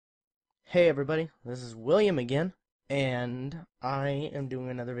Hey everybody, this is William again, and I am doing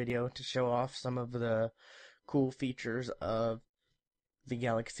another video to show off some of the cool features of the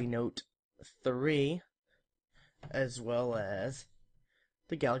Galaxy Note 3, as well as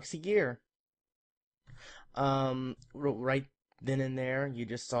the Galaxy Gear. Right then and there, you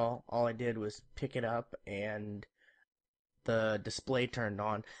just saw all I did was pick it up and the display turned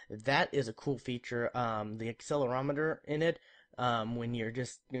on. That is a cool feature. The accelerometer in it, when you're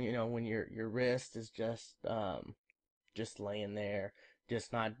just, when your wrist is just laying there,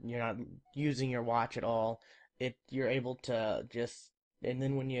 just not you're not using your watch at all. You're able to just, and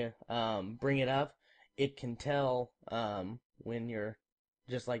then when you bring it up, it can tell when you're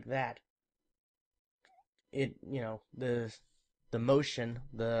just like that. The motion,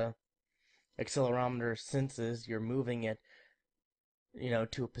 the accelerometer senses you're moving it,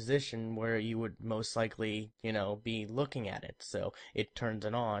 to a position where you would most likely, be looking at it. So it turns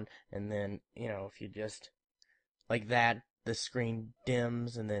it on, and then, if you just like that, the screen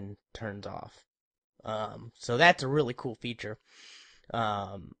dims and then turns off. So that's a really cool feature.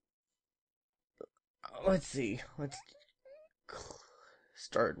 Um, let's see. Let's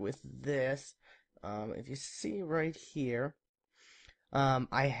start with this. If you see right here,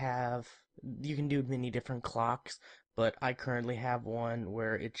 I have. You can do many different clocks, but I currently have one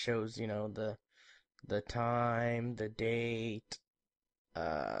where it shows, the time, the date,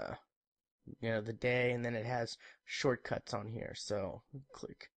 uh, the day, and then it has shortcuts on here. So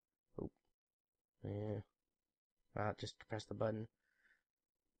click. Oh, yeah. Just press the button.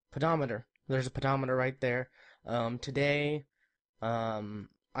 Pedometer. There's a pedometer right there. Today,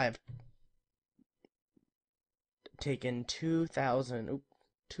 I've taken 2,000.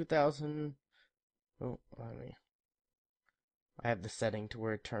 2,000. Oh, I have the setting to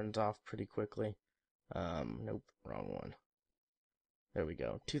where it turns off pretty quickly. Nope, wrong one. There we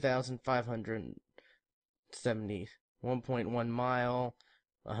go. 2,570. 1.1 mile.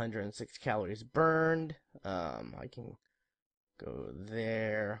 106 calories burned. I can go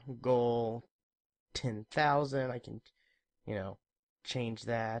there. Goal 10,000. I can, you know, change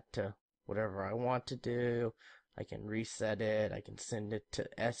that to whatever I want to do. I can reset it. I can send it to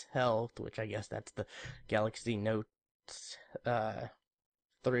S Health, which I guess that's the Galaxy Note uh,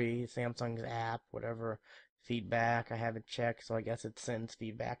 3, Samsung's app, whatever. Feedback, I haven't checked, so I guess it sends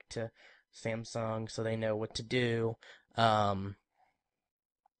feedback to Samsung so they know what to do. Um,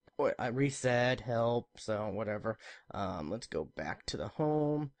 I reset, help, so whatever. Let's go back to the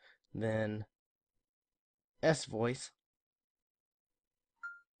home, then S Voice.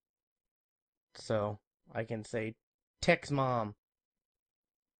 So I can say, text mom.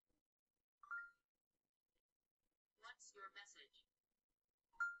 What's your message?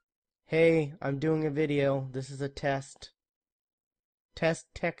 Hey, I'm doing a video. This is a test.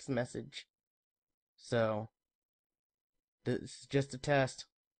 Test text message. So, this is just a test.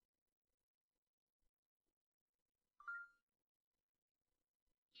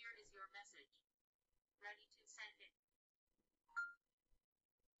 Here is your message. Ready to send it.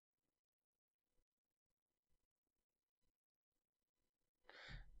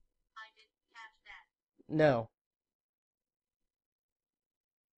 I didn't catch that. No.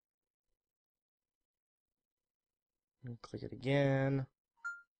 Click it again.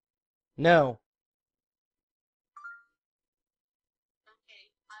 No.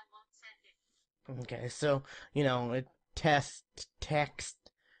 Okay, I won't send it. Okay, so, it test, text,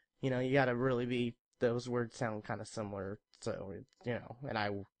 you gotta really be, those words sound kind of similar. So, and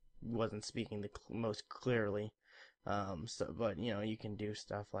I wasn't speaking the most clearly. But, you can do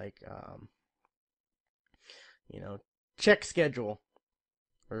stuff like, you know, check schedule,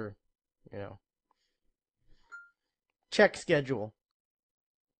 or, you know, check schedule.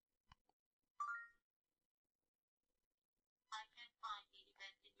 I can't find the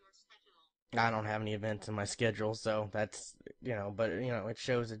event in your schedule. I don't have any events in my schedule, so that's, but, it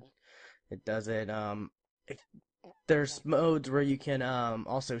shows it, it does it. If there's modes where you can,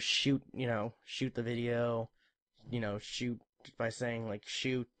 also shoot, shoot the video, shoot by saying, like,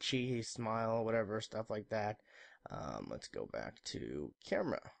 shoot, cheese, smile, whatever, stuff like that. Let's go back to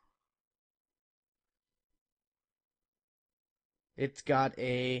camera. It's got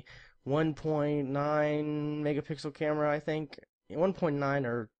a 1.9 megapixel camera, I think. 1.9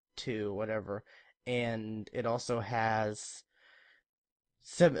 or 2, whatever. And it also has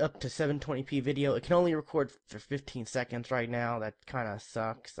up to 720p video. It can only record for 15 seconds right now. That kind of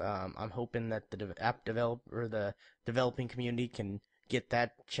sucks. I'm hoping that the app developer, the developing community can get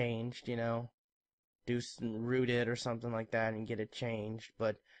that changed, root it or something like that and get it changed.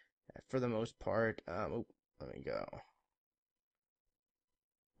 But for the most part, let me go.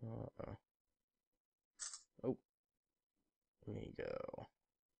 Oh, let me go.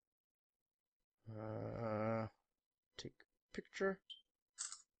 Take a picture.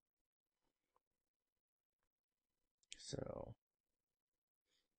 So,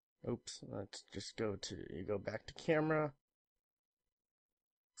 oops, let's just go back to camera.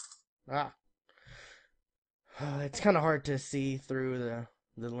 Ah, it's kind of hard to see through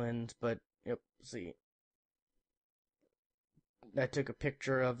the lens, but yep, see. I took a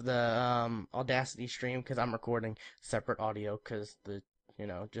picture of the Audacity stream because I'm recording separate audio because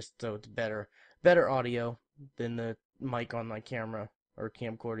just so it's better audio than the mic on my camera or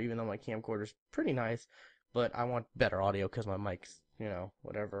camcorder, even though my camcorder's pretty nice, but I want better audio because my mic's,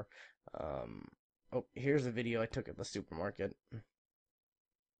 whatever. Um, oh, here's a video I took at the supermarket.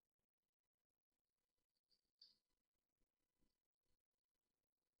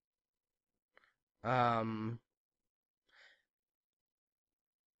 Um,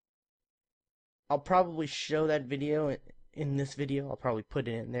 I'll probably show that video in this video. I'll probably put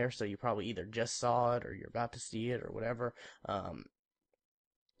it in there so you probably either just saw it or you're about to see it or whatever. Um,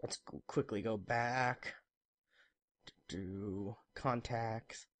 let's quickly go back to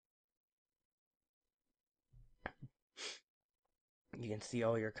contacts. You can see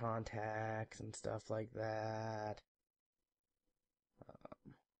all your contacts and stuff like that.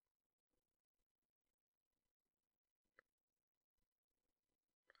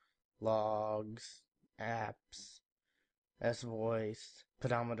 Logs, apps, S-Voice,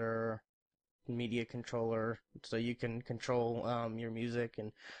 pedometer, media controller, so you can control your music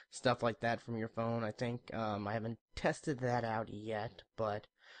and stuff like that from your phone. I think I haven't tested that out yet, but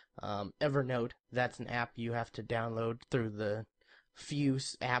Evernote, that's an app you have to download through the few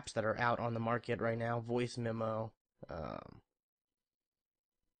apps that are out on the market right now. Voice memo.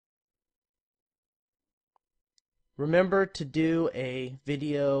 Remember to do a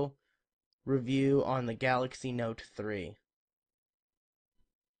video review on the Galaxy Note 3.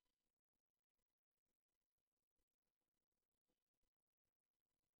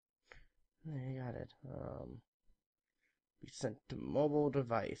 I got it. Be sent to mobile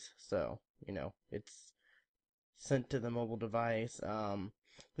device. So, it's sent to the mobile device.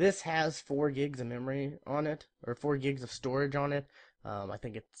 This has 4 gigs of memory on it, or 4 gigs of storage on it. I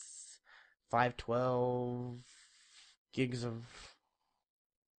think it's 512 gigs of.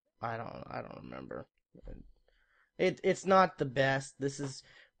 I don't remember. It's not the best. This is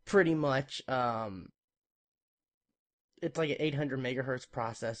pretty much it's like an 800 megahertz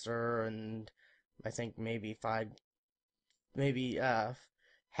processor, and I think maybe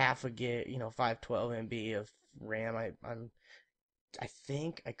half a gig, 512 MB of RAM. I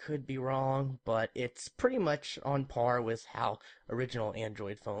think I could be wrong, but it's pretty much on par with how original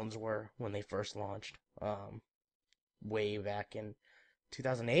Android phones were when they first launched, way back in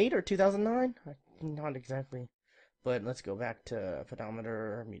 2008 or 2009. Not exactly, but let's go back to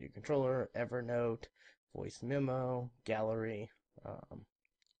pedometer, media controller, Evernote, voice memo, gallery, um,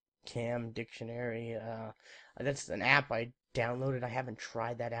 Cam Dictionary. That's an app I downloaded. I haven't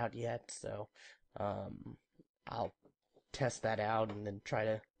tried that out yet, so um, I'll test that out and then try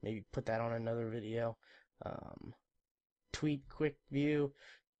to maybe put that on another video. Um, Tweet quick view.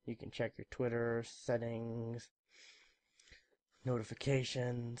 You can check your Twitter settings,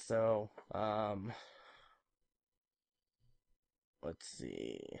 notifications. So let's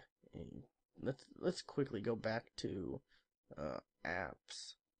see. Let's quickly go back to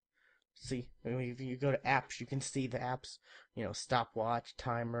apps. See, if you go to apps, you can see the apps, stopwatch,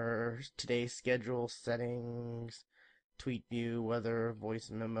 timer, today's schedule, settings, tweet view, weather,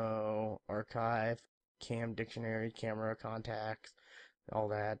 voice memo, archive, cam dictionary, camera contacts, all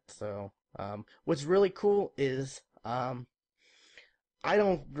that. So, what's really cool is I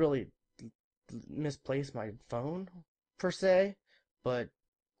don't really misplace my phone per se, but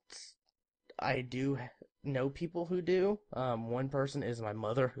I do know people who do. One person is my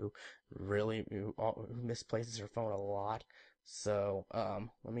mother who really who misplaces her phone a lot. So,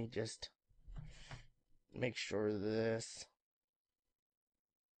 let me just make sure this.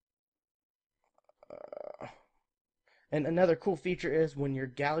 Uh, and another cool feature is when your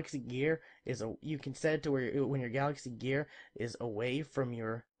Galaxy Gear you can set it to where when your Galaxy Gear is away from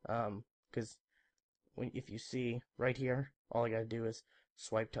your because if you see right here, all I gotta do is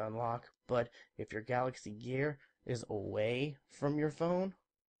swipe to unlock. But if your Galaxy Gear is away from your phone,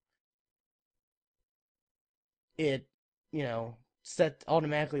 it, set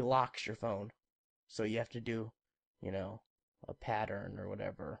automatically locks your phone. So you have to do, you know, a pattern or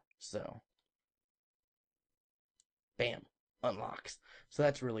whatever. So, bam, unlocks. So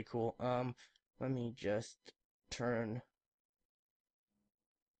that's really cool. Let me just turn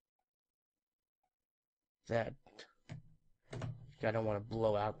that I don't want to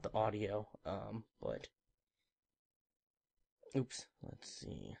blow out the audio. But oops, let's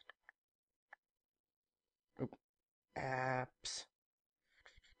see. Oop, apps.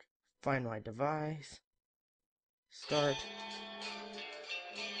 Find my device. Start.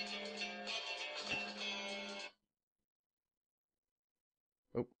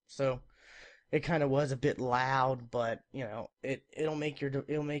 Oop. So it kind of was a bit loud, but it'll make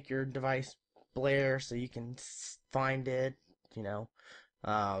your device blare so you can find it. You know,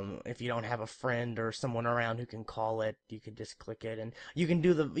 if you don't have a friend or someone around who can call it, you can just click it, and you can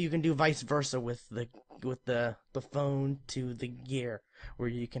do vice versa with the phone to the gear, where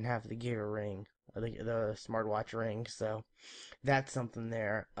you can have the gear ring, the smartwatch ring. So that's something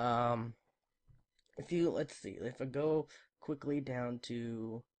there. Let's see, if I go quickly down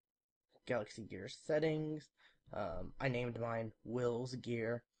to Galaxy Gear settings. I named mine Will's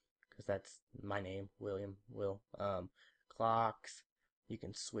Gear because that's my name, William Will. Clocks. You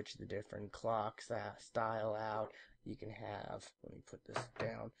can switch the different clocks style out. You can have. Let me put this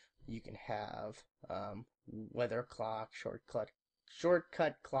down. You can have weather clock, shortcut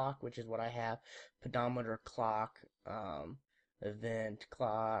clock, which is what I have. Pedometer clock. Event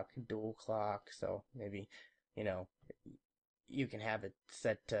clock, dual clock. So maybe you know you can have it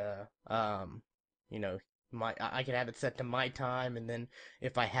set to you know I can have it set to my time, and then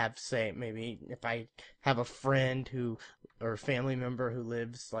if I have, say, maybe if I have a friend who or family member who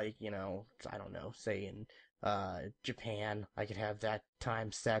lives, like, I don't know, say in Japan, I could have that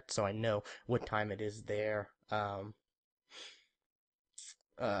time set so I know what time it is there.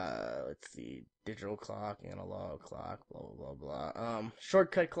 Let's see, digital clock, analog clock, blah blah blah blah.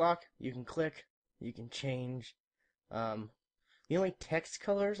 Shortcut clock, you can click, you can change. The only text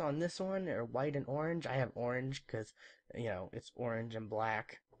colors on this one are white and orange. I have orange because, it's orange and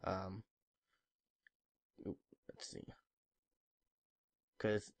black. Let's see.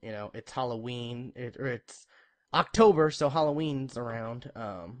 Because, it's Halloween, or it's October, so Halloween's around.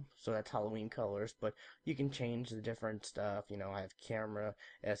 So that's Halloween colors. But you can change the different stuff. I have camera,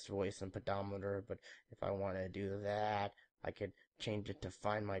 S voice, and pedometer. But if I want to do that, I could change it to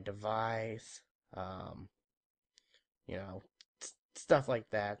find my device. Um, you know, stuff like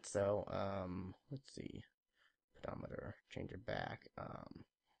that. So, let's see, pedometer, change it back. Let's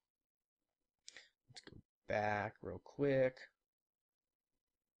go back real quick.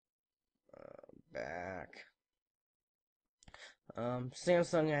 Back.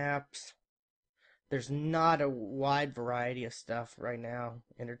 Samsung apps. There's not a wide variety of stuff right now.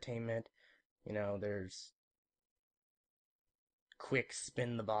 Entertainment. There's quick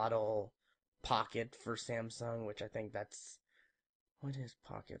spin the bottle, Pocket for Samsung, which I think that's what is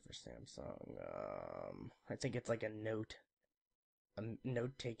Pocket for Samsung? I think it's like a note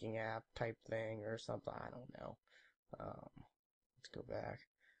taking app type thing or something. I don't know. Let's go back.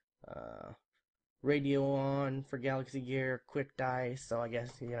 Uh, Radio on for Galaxy Gear, quick dice. So I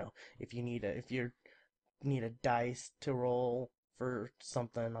guess if you need a dice to roll for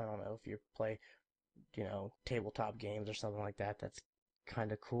something. I don't know if you play tabletop games or something like that. That's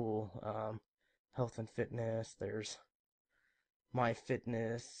kind of cool. Health and fitness. There's My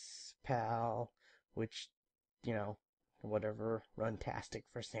Fitness Pal, which you know, whatever, Runtastic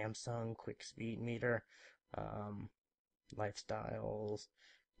for Samsung, quick speed meter, um, lifestyles.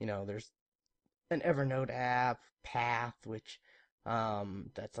 There's an Evernote app, Path, which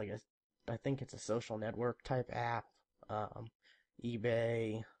that's like I think it's a social network type app. Um,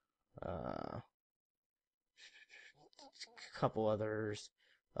 eBay, a couple others.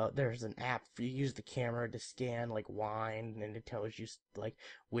 There's an app for you use the camera to scan like wine, and it tells you like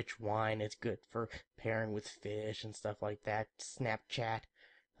which wine is good for pairing with fish and stuff like that. Snapchat,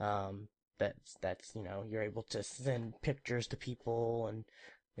 um, that's you're able to send pictures to people, and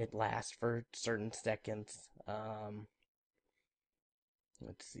it lasts for certain seconds. Let's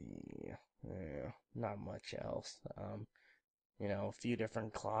see, not much else. A few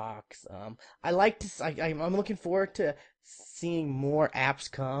different clocks. I like to. I'm looking forward to seeing more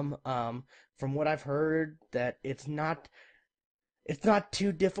apps come. From what I've heard, that it's not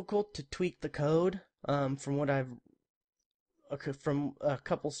too difficult to tweak the code. From a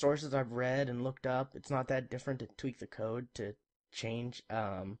couple sources I've read and looked up, it's not that different to tweak the code to change.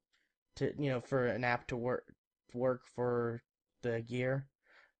 To for an app to work for the gear.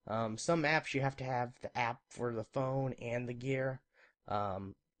 Some apps you have to have the app for the phone and the gear.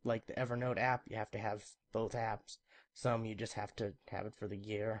 Um, like the Evernote app, you have to have both apps. Some you just have to have it for the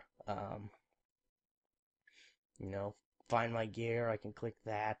gear. You know, Find My Gear, I can click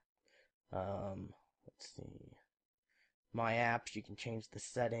that. Let's see. My apps, you can change the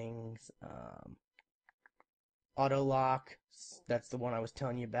settings. auto lock. That's the one I was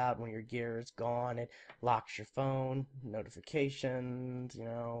telling you about. When your gear is gone, it locks your phone. Notifications,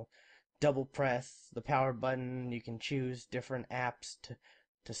 double press the power button. You can choose different apps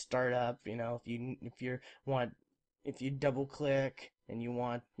to start up. If you double click and you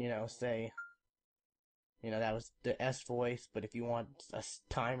want, say, that was the S voice, but if you want a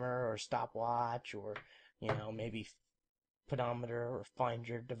timer or stopwatch or, maybe pedometer or find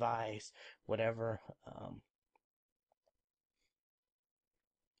your device, whatever.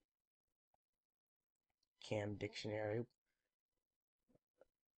 Cam dictionary.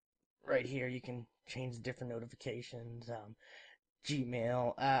 Right here, you can change different notifications.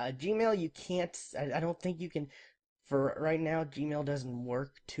 Gmail, you can't. I don't think you can. For right now, Gmail doesn't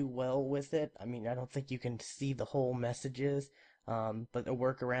work too well with it. I mean, I don't think you can see the whole messages. But the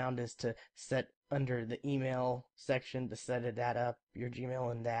workaround is to set under the email section to set that up, your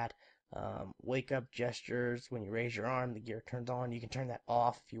Gmail and that. Wake up gestures. When you raise your arm, the gear turns on. You can turn that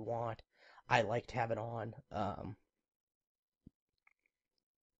off if you want. I like to have it on.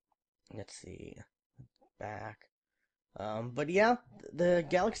 Let's see. Back. But yeah, the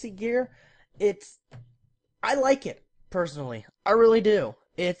Galaxy Gear, it's I like it personally. I really do.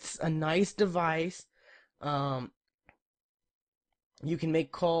 It's a nice device. Um, you can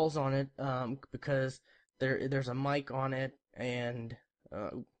make calls on it because there's a mic on it, and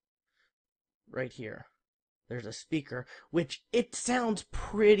right here there's a speaker, which it sounds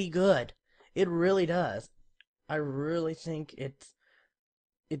pretty good. It really does. I really think it's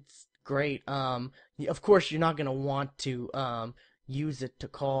great. Of course, you're not gonna want to use it to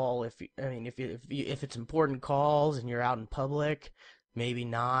call I mean, if it's important calls and you're out in public, maybe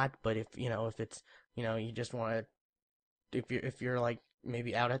not. But if it's, you just want to, if you're like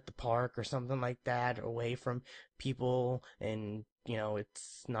maybe out at the park or something like that, away from people, and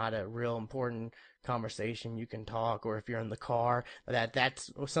it's not a real important conversation, you can talk. Or if you're in the car, that's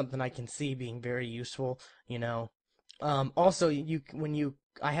something I can see being very useful. Also,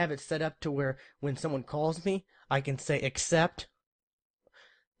 I have it set up to where when someone calls me, I can say accept,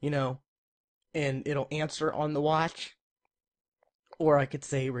 you know, and it'll answer on the watch, or I could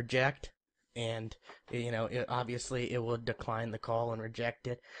say reject, and obviously it will decline the call and reject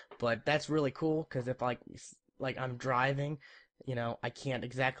it. But that's really cool because if like I'm driving, I can't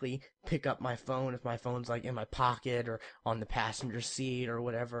exactly pick up my phone if my phone's like in my pocket or on the passenger seat or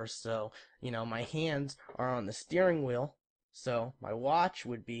whatever. So my hands are on the steering wheel, so my watch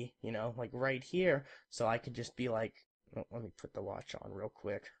would be like right here, so I could just be like, oh, let me put the watch on real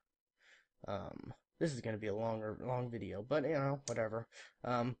quick. This is going to be a long video, but whatever.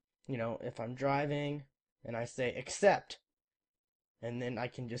 If I'm driving and I say accept, and then I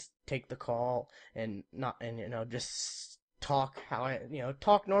can just take the call and not, and just talk how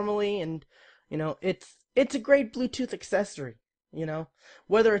talk normally, and it's a great Bluetooth accessory.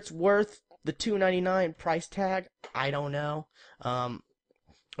 Whether it's worth the $2.99 price tag, I don't know. Um,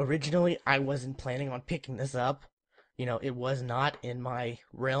 Originally, I wasn't planning on picking this up. It was not in my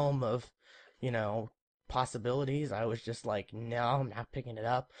realm of, you know, possibilities. I was just like, no, I'm not picking it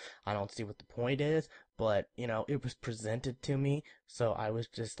up. I don't see what the point is. But, it was presented to me. So I was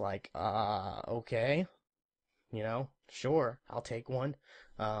just like, okay, sure, I'll take one.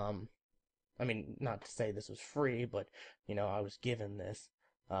 Um, I mean, not to say this was free, but, I was given this.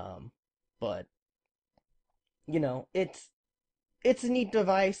 Um, but, it's a neat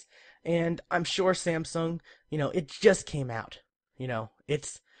device, and I'm sure Samsung, it just came out.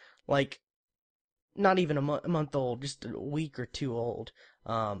 It's like not even a month old, just a week or two old.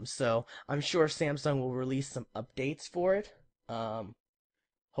 So I'm sure Samsung will release some updates for it. Um,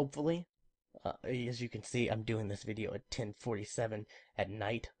 Hopefully. As you can see, I'm doing this video at 10:47 at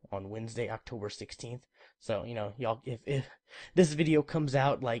night on Wednesday, October 16th. So, y'all, if this video comes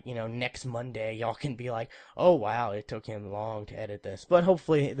out like, next Monday, y'all can be like, oh wow, it took him long to edit this. But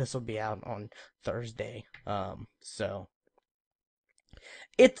hopefully this will be out on Thursday. So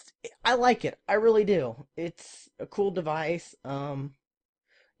it's, I like it. I really do. It's a cool device. I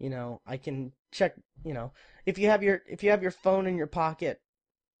can check, if you have your phone in your pocket,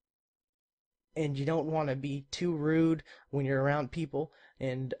 and you don't want to be too rude when you're around people,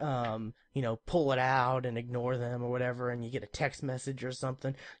 and pull it out and ignore them or whatever, and you get a text message or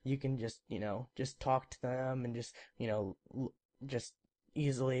something, you can just talk to them, and just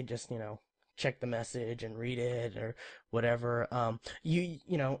easily check the message and read it or whatever. And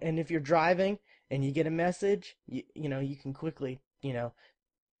if you're driving and you get a message, you can quickly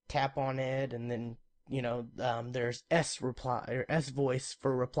tap on it, and then there's S reply or S voice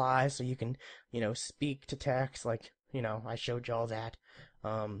for reply, so you can speak to text, like I showed y'all that.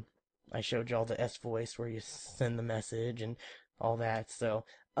 I showed y'all the S voice where you send the message and all that. So,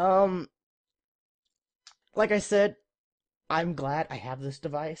 um, like I said, I'm glad I have this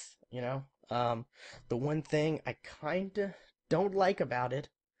device. The one thing I kinda don't like about it,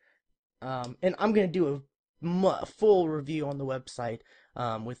 and I'm gonna do a full review on the website,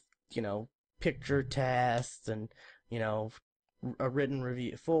 with you know picture tests and you know a written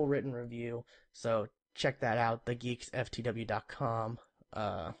review, full written review. So check that out, thegeeksftw.com.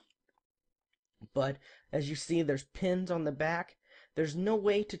 But as you see, there's pins on the back. There's no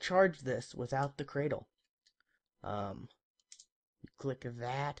way to charge this without the cradle. You click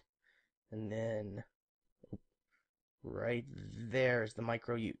that, and then right there is the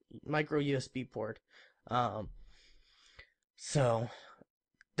micro USB port. Um, so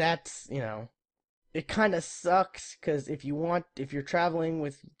that's it kind of sucks because if you're traveling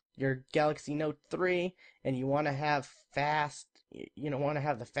with your Galaxy Note 3 and you want to have want to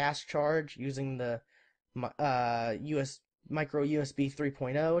have the fast charge using the US micro USB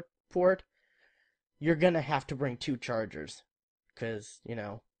 3.0 port, you're gonna have to bring two chargers because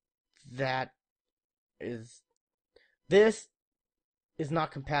that is this is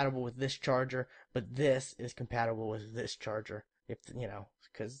not compatible with this charger, but this is compatible with this charger. If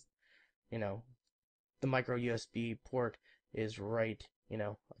because you know, the micro USB port is right.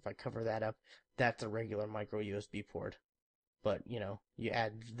 If I cover that up, that's a regular micro USB port. But you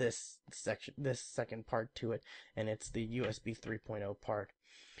add this second part to it, and it's the USB 3.0 part.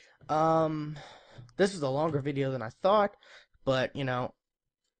 Um, this is a longer video than I thought, but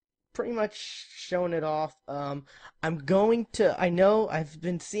pretty much showing it off. I know I've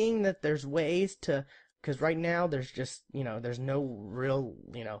been seeing that there's ways to, because right now there's just, there's no real,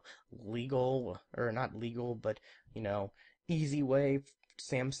 legal, or not legal, but, you know, easy way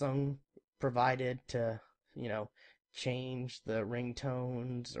Samsung provided to, you know, change the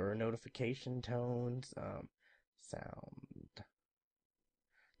ringtones or notification tones, sound.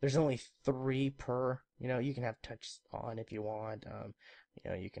 There's only three per, you can have touch on if you want.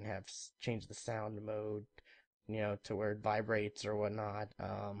 You can have change the sound mode, to where it vibrates or whatnot.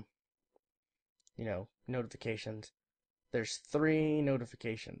 Notifications. There's three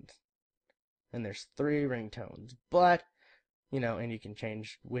notifications, and there's three ringtones. But and you can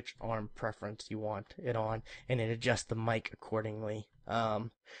change which arm preference you want it on, and it adjusts the mic accordingly.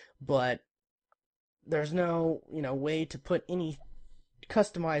 But there's no, way to put any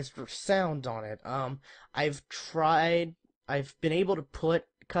customized sounds on it. I've tried. I've been able to put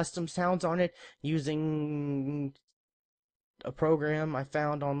custom sounds on it using a program I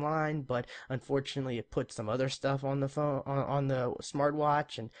found online, but unfortunately it put some other stuff on the phone on the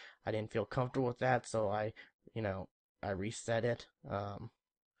smartwatch, and I didn't feel comfortable with that, so you know, I reset it.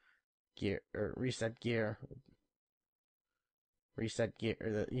 Reset gear,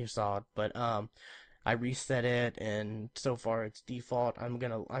 You saw it, but I reset it, and so far it's default. I'm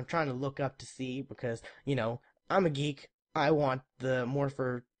trying to look up to see because I'm a geek. I want the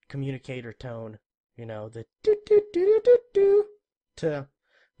Morpher communicator tone, the do do do do do to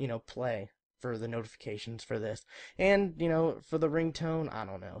play for the notifications for this, and for the ringtone. I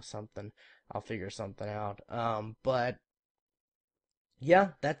don't know, something. I'll figure something out. But yeah,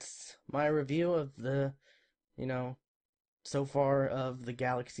 that's my review of the you know so far of the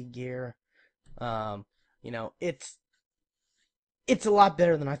Galaxy Gear. Um, it's a lot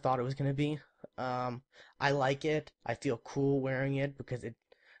better than I thought it was gonna be. I like it. I feel cool wearing it because it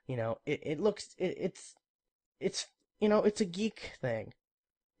looks it's a geek thing.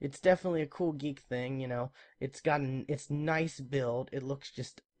 It's definitely a cool geek thing. It's nice build. It looks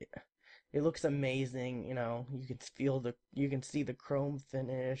amazing. You can see the chrome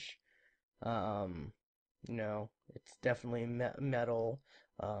finish. Um, it's definitely metal.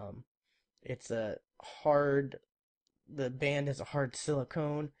 Um, it's a hard the band is a hard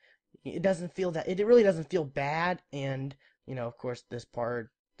silicone. It doesn't feel that it really doesn't feel bad, and of course, this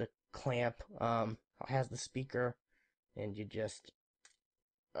part, the clamp, has the speaker, and you just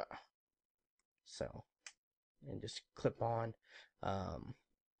uh, so and just clip on, um,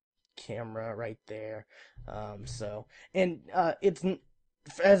 camera right there. So and it's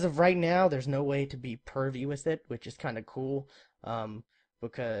as of right now, there's no way to be pervy with it, which is kind of cool. Um,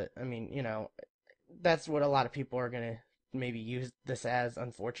 because I mean, that's what a lot of people are gonna maybe use this as,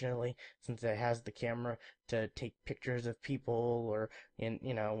 unfortunately, since it has the camera to take pictures of people or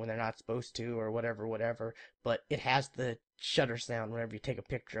when they're not supposed to or whatever. But it has the shutter sound whenever you take a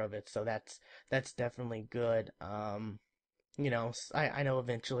picture of it, so that's definitely good. I know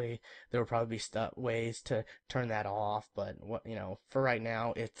eventually there will probably be ways to turn that off, but for right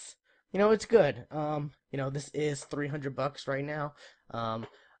now, it's good. This is $300 right now. Um,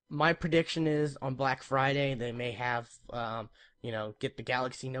 My prediction is on Black Friday they may have, get the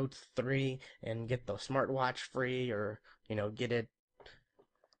Galaxy Note 3 and get the smartwatch free, or get it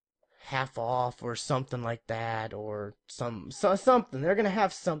half off or something like that, or something. They're gonna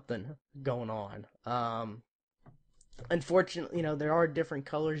have something going on. Unfortunately, there are different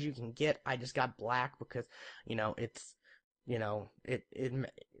colors you can get. I just got black because, it's,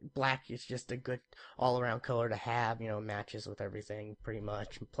 it black is just a good all around color to have. Matches with everything pretty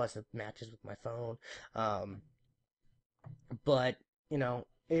much. Plus, it matches with my phone. Um, but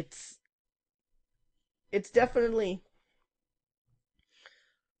it's definitely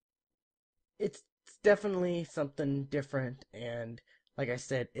it's definitely something different, and like I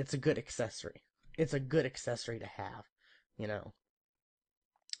said, it's a good accessory. It's a good accessory to have. You know,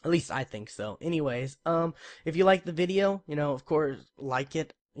 At least I think so. Anyways, if you like the video, of course, like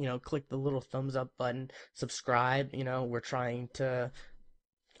it. Click the little thumbs up button, subscribe. We're trying to.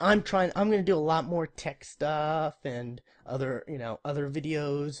 I'm gonna do a lot more tech stuff and other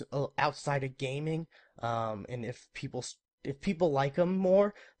videos outside of gaming. And if people like them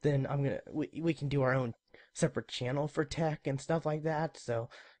more, then we can do our own separate channel for tech and stuff like that. So,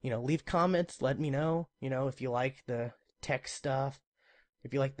 leave comments, let me know, if you like the tech stuff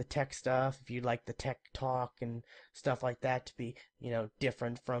if you like the tech stuff, if you like the tech talk and stuff like that to be,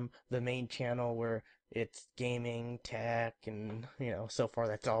 different from the main channel where it's gaming, tech, and, so far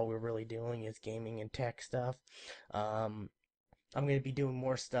that's all we're really doing is gaming and tech stuff. Um, I'm going to be doing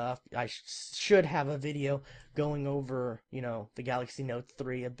more stuff. I should have a video going over, the Galaxy Note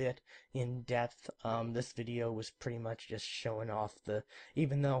 3 a bit in depth. This video was pretty much just showing off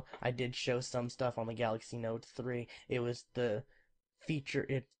even though I did show some stuff on the Galaxy Note 3, it was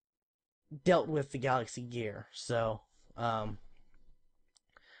it dealt with the Galaxy Gear. So, um,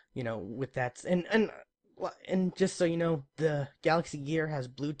 with that, and just so you know, the Galaxy Gear has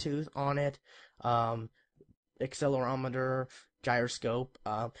Bluetooth on it, um, accelerometer, gyroscope.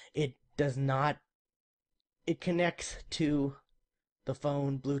 It does not. It connects to the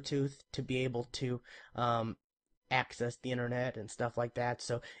phone Bluetooth to be able to access the internet and stuff like that.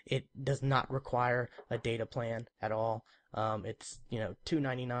 So it does not require a data plan at all. It's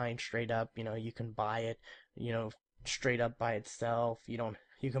 $2.99 straight up. You can buy it, you know, straight up by itself. You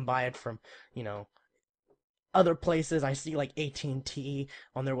can buy it from you know other places. I see like AT&T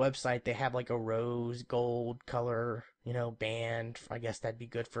on their website. They have like a rose gold color, band. I guess that'd be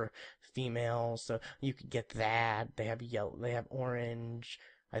good for females. So you could get that. They have yellow. They have orange.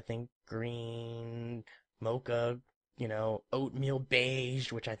 I think green, mocha. Oatmeal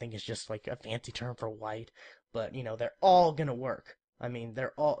beige, which I think is just like a fancy term for white. But they're all gonna work. I mean,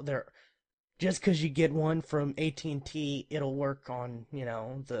 they're just because you get one from AT&T, it'll work on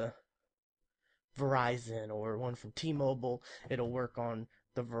the Verizon, or one from T-Mobile, it'll work on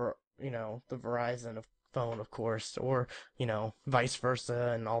the Verizon of phone, of course, or vice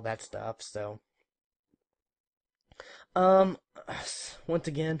versa and all that stuff. So, um, once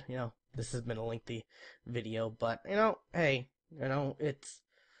again, this has been a lengthy video, but hey, it's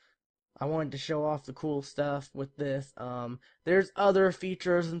I wanted to show off the cool stuff with this. There's other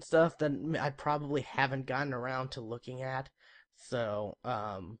features and stuff that I probably haven't gotten around to looking at. So,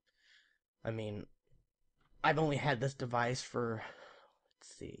 I mean, I've only had this device for,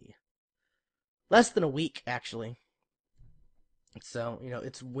 let's see, less than a week actually. So,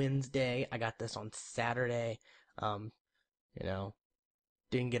 it's Wednesday. I got this on Saturday. Um, you know,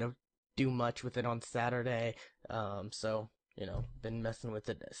 didn't get to do much with it on Saturday. So, been messing with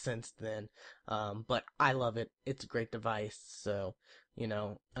it since then. But I love it. It's a great device. So, you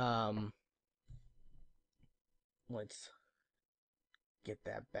know, um, let's get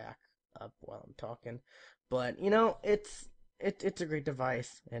that back up while I'm talking. But it's a great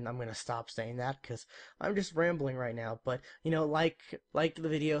device, and I'm gonna stop saying that because I'm just rambling right now. But like the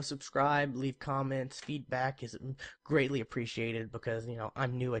video, subscribe, leave comments, feedback is greatly appreciated because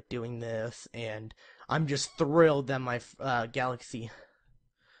I'm new at doing this, and I'm just thrilled that my Galaxy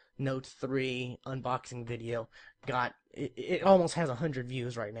Note 3 unboxing video it almost has 100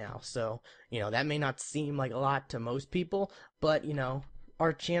 views right now. So, that may not seem like a lot to most people, but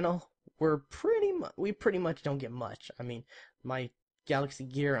our channel, we pretty much don't get much. I mean, my Galaxy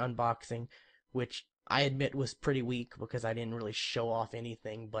Gear unboxing, which I admit was pretty weak because I didn't really show off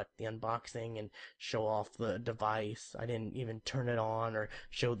anything but the unboxing and show off the device. I didn't even turn it on or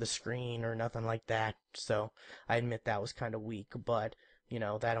show the screen or nothing like that. So, I admit that was kind of weak, but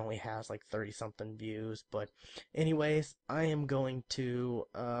that only has like 30 something views. But anyways, I am going to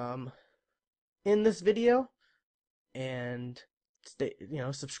end this video and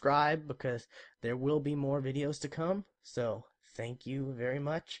subscribe because there will be more videos to come. So Thank you very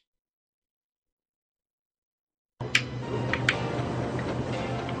much.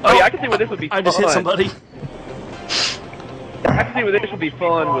 Oh yeah, I can see where this would be fun. I just hit somebody. I can see where this would be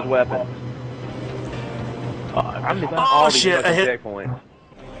fun with weapons. I'm missing all these shit, I fucking hit- checkpoints.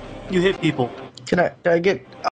 You hit people. Can I get